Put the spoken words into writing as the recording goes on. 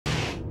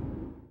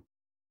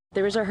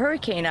There is a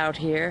hurricane out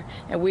here,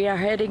 and we are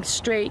heading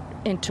straight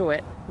into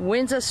it.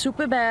 Winds are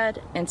super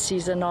bad and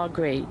seas are not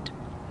great.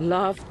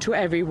 Love to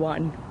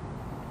everyone.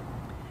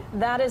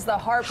 That is the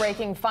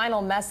heartbreaking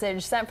final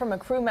message sent from a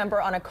crew member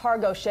on a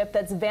cargo ship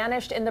that's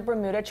vanished in the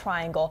Bermuda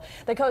Triangle.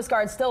 The Coast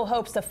Guard still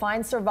hopes to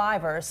find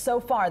survivors. So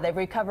far, they've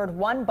recovered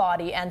one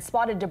body and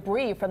spotted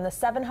debris from the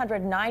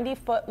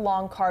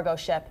 790-foot-long cargo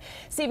ship.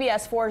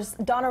 CBS 4's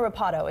Donna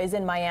Rapato is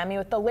in Miami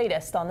with the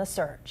latest on the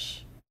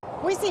search.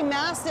 We see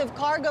massive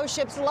cargo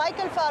ships like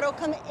El Faro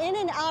come in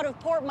and out of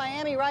Port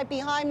Miami right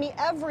behind me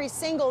every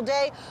single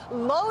day,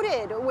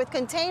 loaded with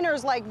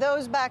containers like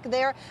those back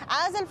there,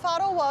 as El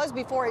Faro was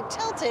before it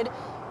tilted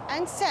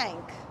and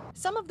sank.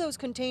 Some of those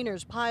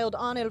containers piled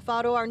on El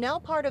Faro are now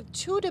part of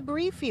two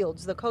debris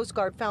fields the Coast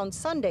Guard found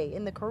Sunday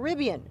in the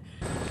Caribbean.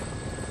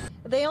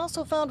 They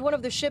also found one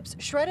of the ship's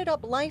shredded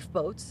up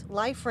lifeboats,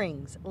 life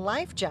rings,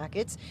 life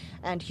jackets,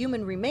 and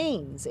human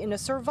remains in a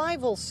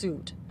survival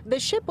suit. The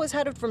ship was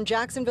headed from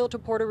Jacksonville to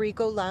Puerto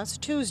Rico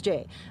last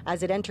Tuesday.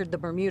 As it entered the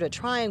Bermuda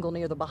Triangle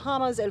near the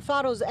Bahamas, El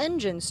Faro's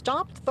engine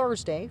stopped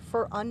Thursday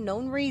for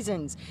unknown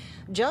reasons.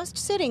 Just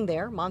sitting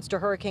there, monster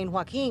Hurricane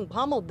Joaquin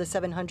pummeled the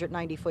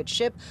 790-foot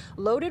ship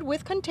loaded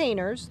with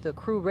containers, the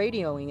crew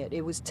radioing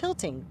it was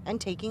tilting and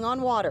taking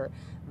on water.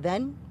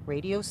 Then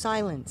radio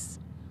silence.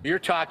 You're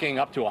talking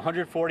up to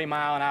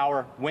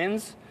 140-mile-an-hour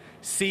winds,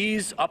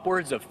 seas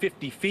upwards of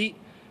 50 feet,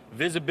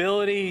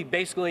 visibility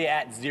basically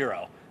at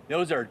zero.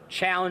 Those are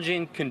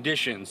challenging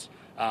conditions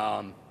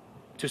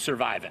to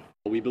survive in.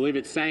 We believe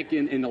it sank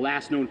in the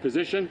last known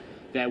position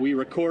that we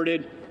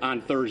recorded on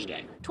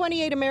Thursday.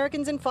 28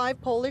 Americans and 5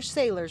 Polish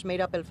sailors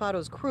made up El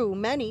Faro's crew,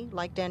 many,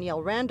 like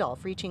Danielle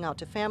Randolph, reaching out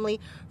to family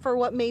for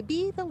what may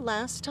be the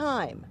last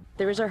time.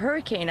 There is a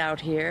hurricane out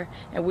here,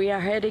 and we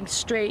are heading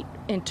straight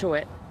into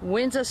it.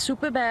 Winds are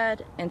super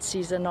bad and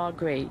seas are not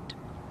great.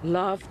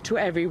 Love to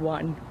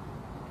everyone.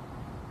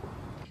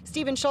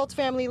 Stephen Schultz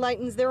family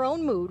lightens their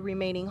own mood,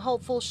 remaining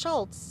hopeful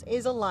Schultz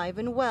is alive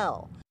and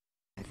well.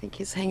 I think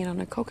he's hanging on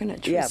a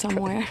coconut tree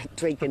somewhere.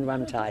 Drinking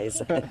rum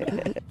ties.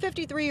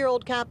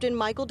 53-year-old Captain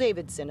Michael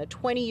Davidson, a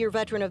 20-year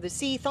veteran of the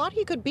sea, thought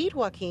he could beat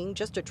Joaquin,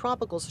 just a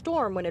tropical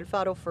storm, when El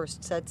Faro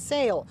first set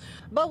sail.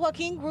 But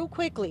Joaquin grew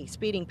quickly,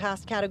 speeding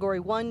past Category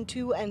 1,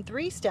 2, and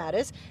 3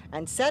 status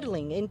and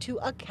settling into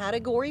a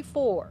Category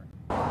 4.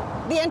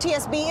 The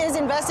NTSB is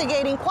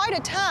investigating quite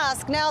a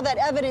task now that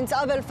evidence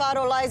of El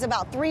Faro lies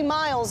about 3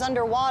 miles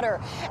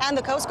underwater. And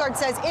the Coast Guard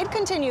says it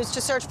continues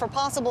to search for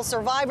possible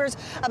survivors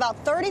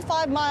about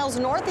 35 miles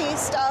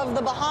northeast of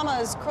the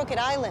Bahamas' Crooked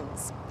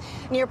Islands.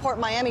 Near Port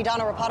Miami,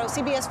 Donna Rapato,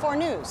 CBS 4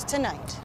 News Tonight.